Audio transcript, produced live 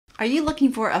Are you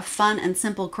looking for a fun and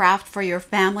simple craft for your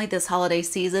family this holiday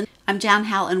season? I'm Jan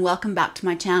Howell and welcome back to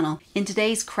my channel. In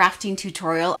today's crafting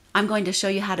tutorial, I'm going to show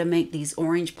you how to make these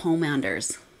orange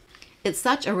pomanders. It's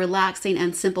such a relaxing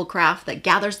and simple craft that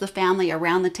gathers the family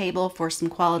around the table for some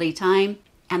quality time.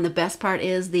 And the best part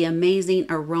is the amazing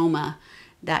aroma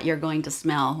that you're going to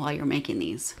smell while you're making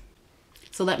these.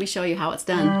 So let me show you how it's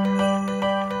done.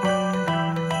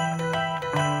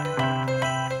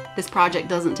 This project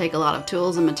doesn't take a lot of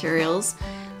tools and materials.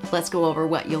 Let's go over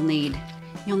what you'll need.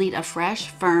 You'll need a fresh,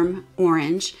 firm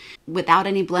orange without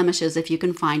any blemishes if you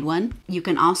can find one. You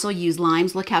can also use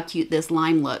limes. Look how cute this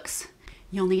lime looks.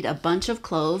 You'll need a bunch of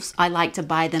cloves. I like to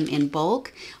buy them in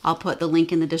bulk. I'll put the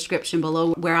link in the description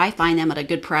below where I find them at a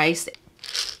good price.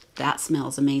 That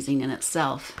smells amazing in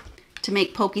itself. To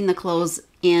make poking the cloves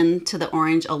into the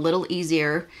orange a little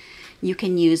easier, you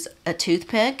can use a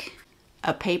toothpick,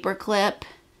 a paper clip,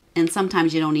 and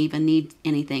sometimes you don't even need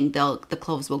anything. The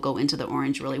cloves will go into the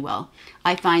orange really well.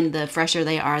 I find the fresher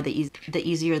they are, the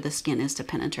easier the skin is to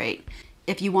penetrate.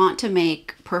 If you want to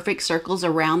make perfect circles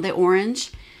around the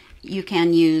orange, you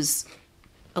can use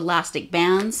elastic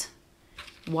bands,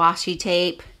 washi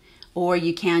tape, or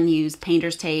you can use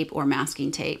painter's tape or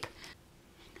masking tape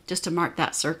just to mark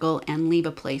that circle and leave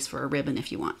a place for a ribbon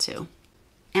if you want to.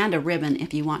 And a ribbon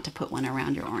if you want to put one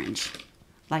around your orange,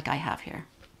 like I have here.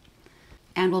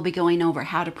 And we'll be going over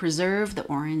how to preserve the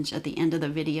orange at the end of the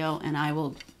video, and I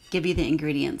will give you the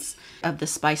ingredients of the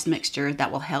spice mixture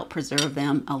that will help preserve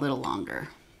them a little longer.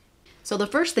 So the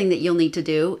first thing that you'll need to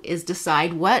do is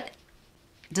decide what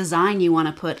design you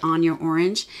want to put on your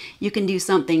orange. You can do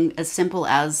something as simple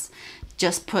as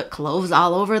just put cloves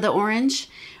all over the orange,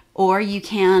 or you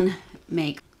can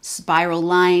make spiral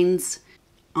lines.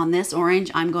 On this orange,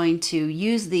 I'm going to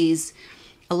use these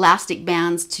elastic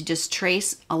bands to just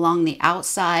trace along the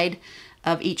outside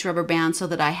of each rubber band so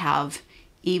that I have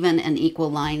even and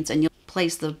equal lines, and you'll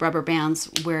place the rubber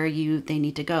bands where they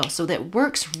need to go. So that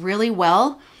works really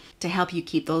well to help you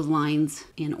keep those lines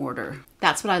in order.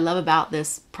 That's what I love about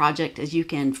this project, is you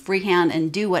can freehand and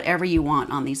do whatever you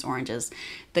want on these oranges.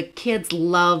 The kids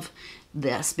love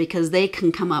this because they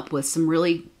can come up with some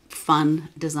really fun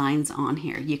designs on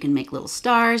here. You can make little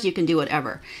stars, you can do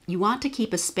whatever. You want to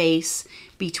keep a space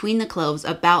between the cloves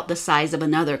about the size of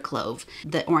another clove.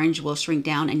 The orange will shrink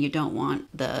down and you don't want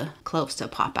the cloves to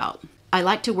pop out. I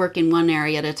like to work in one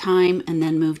area at a time and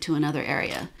then move to another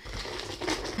area.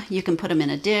 You can put them in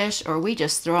a dish, or we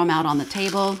just throw them out on the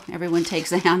table. Everyone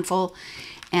takes a handful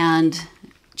and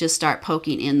just start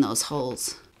poking in those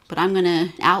holes. But I'm going to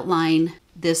outline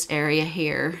this area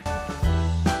here.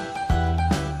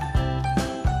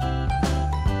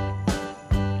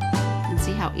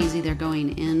 How easy they're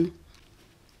going in.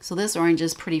 So this orange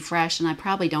is pretty fresh, and I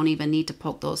probably don't even need to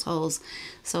poke those holes,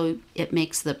 so it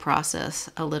makes the process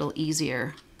a little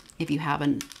easier if you have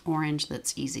an orange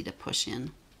that's easy to push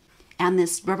in. And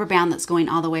this rubber band that's going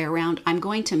all the way around, I'm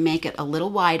going to make it a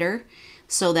little wider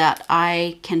so that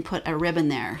I can put a ribbon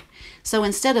there. So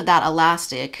instead of that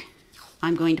elastic,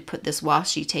 I'm going to put this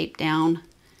washi tape down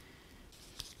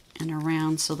and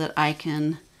around so that I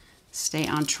can stay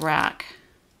on track.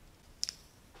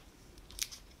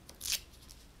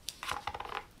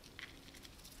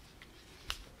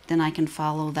 Then I can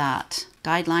follow that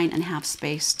guideline and have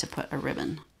space to put a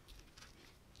ribbon.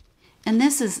 And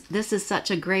this is such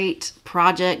a great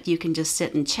project. You can just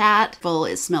sit and chat.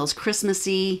 It smells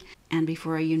Christmassy, and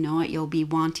before you know it, you'll be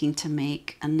wanting to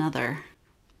make another.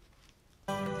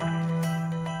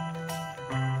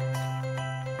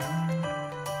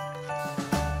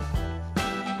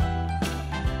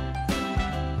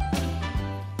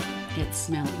 It's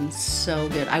smelling so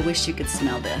good. I wish you could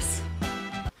smell this.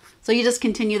 So you just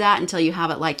continue that until you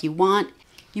have it like you want.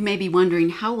 You may be wondering,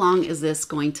 how long is this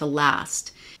going to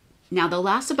last? Now they'll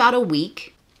last about a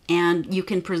week, and you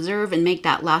can preserve and make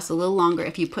that last a little longer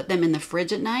if you put them in the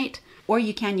fridge at night, or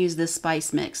you can use this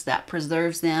spice mix that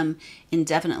preserves them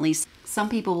indefinitely. Some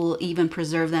people will even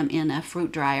preserve them in a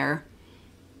fruit dryer,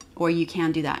 or you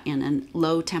can do that in a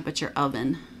low temperature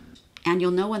oven. And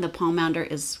you'll know when the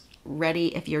pomander is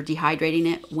ready if you're dehydrating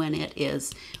it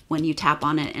when you tap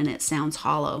on it and it sounds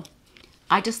hollow.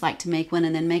 I just like to make one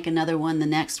and then make another one the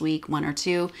next week, one or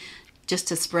two, just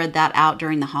to spread that out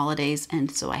during the holidays,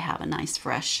 and so I have a nice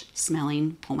fresh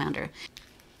smelling pomander.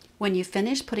 When you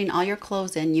finish putting all your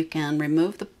cloves in, you can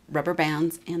remove the rubber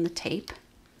bands and the tape.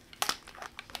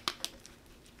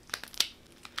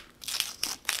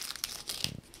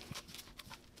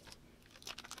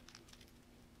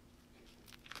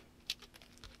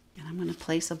 I'm going to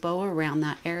place a bow around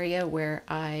that area where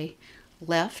I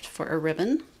left for a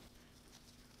ribbon.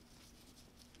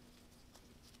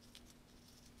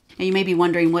 Now you may be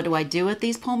wondering, what do I do with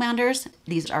these pomanders?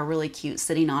 These are really cute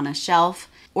sitting on a shelf,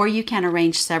 or you can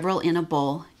arrange several in a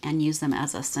bowl and use them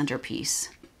as a centerpiece.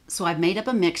 So I've made up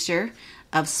a mixture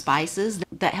of spices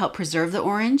that help preserve the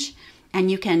orange,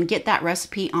 and you can get that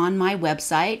recipe on my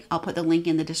website. I'll put the link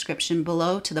in the description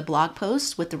below to the blog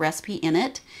post with the recipe in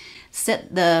it.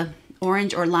 Set the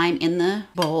orange or lime in the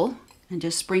bowl and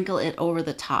just sprinkle it over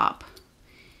the top.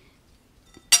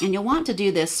 And you'll want to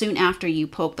do this soon after you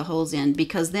poke the holes in,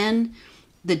 because then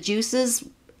the juices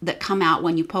that come out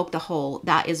when you poke the hole,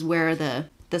 that is where the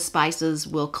spices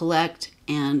will collect.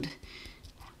 And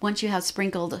once you have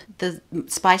sprinkled the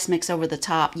spice mix over the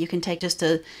top, you can take just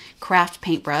a craft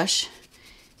paintbrush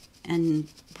and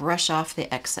brush off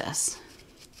the excess.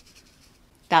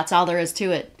 That's all there is to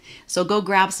it. So go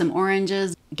grab some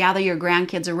oranges, gather your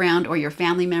grandkids around or your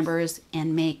family members,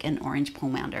 and make an orange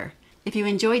pomander. If you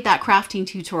enjoyed that crafting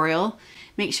tutorial,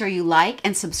 make sure you like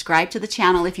and subscribe to the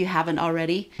channel if you haven't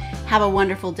already. Have a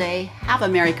wonderful day, have a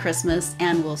Merry Christmas,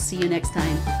 and we'll see you next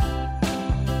time.